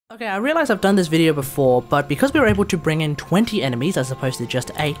Okay, I realize I've done this video before, but because we were able to bring in 20 enemies as opposed to just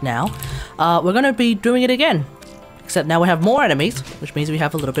 8 now, we're going to be doing it again. Except now we have more enemies, which means we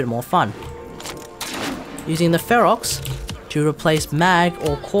have a little bit more fun. Using the Ferox to replace Mag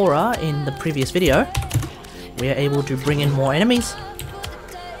or Cora in the previous video, we are able to bring in more enemies.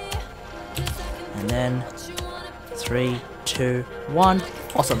 And then 3, 2, 1.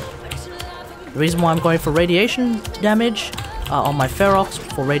 Awesome. The reason why I'm going for radiation damage on my Ferox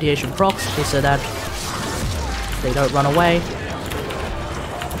for radiation procs is so that they don't run away.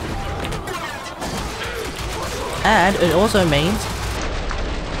 And it also means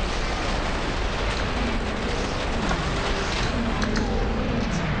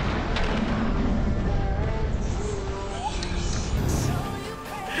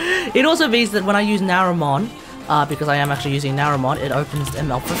that when I use Naramon, because I am actually using Naramon, it opens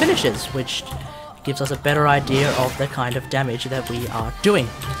them up for finishes, which gives us a better idea of the kind of damage that we are doing.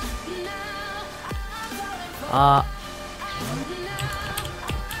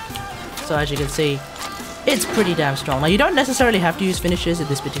 So as you can see, it's pretty damn strong. Now you don't necessarily have to use finishes in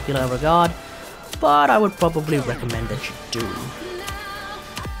this particular regard, but I would probably recommend that you do.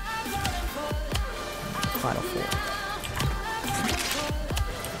 Final 4.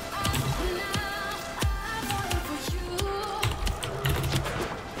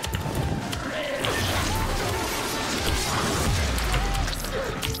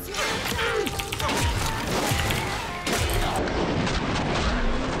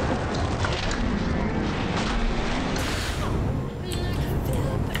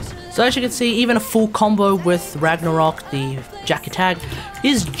 So as you can see, even a full combo with Ragnarok, the Jack Attack,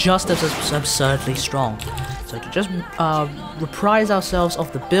 is just as absurdly strong. So to just reprise ourselves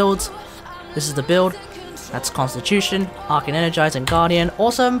of the builds, this is the build. That's Constitution, Arcane Energize, and Guardian.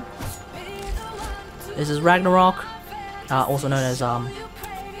 Awesome. This is Ragnarok, also known as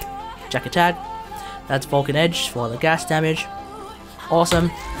Jack Attack. That's Vulcan Edge for the gas damage.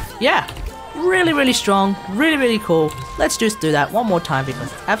 Awesome. Yeah. Really, really strong, really cool. Let's just do that one more time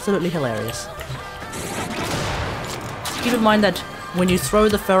because it's absolutely hilarious. Keep in mind that when you throw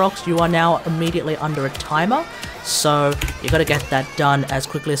the Ferox, you are now immediately under a timer, so you gotta get that done as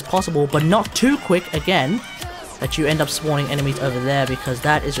quickly as possible, but not too quick again, that you end up spawning enemies over there, because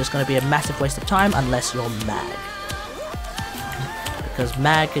that is just gonna be a massive waste of time unless you're Mag. Because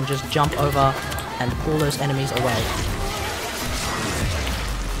Mag can just jump over and pull those enemies away.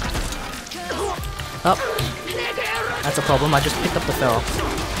 Oh, that's a problem. I just picked up the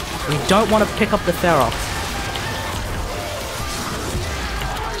Ferox. We don't want to pick up the Ferox.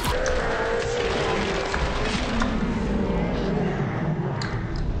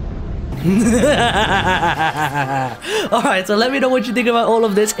 Alright, so let me know what you think about all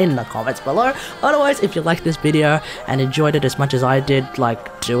of this in the comments below. Otherwise, if you liked this video and enjoyed it as much as I did,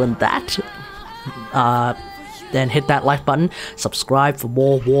 like doing that, then hit that like button, subscribe for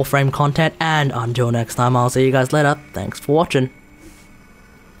more WarFrame content, and until next time, I'll see you guys later. Thanks for watching.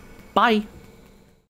 Bye!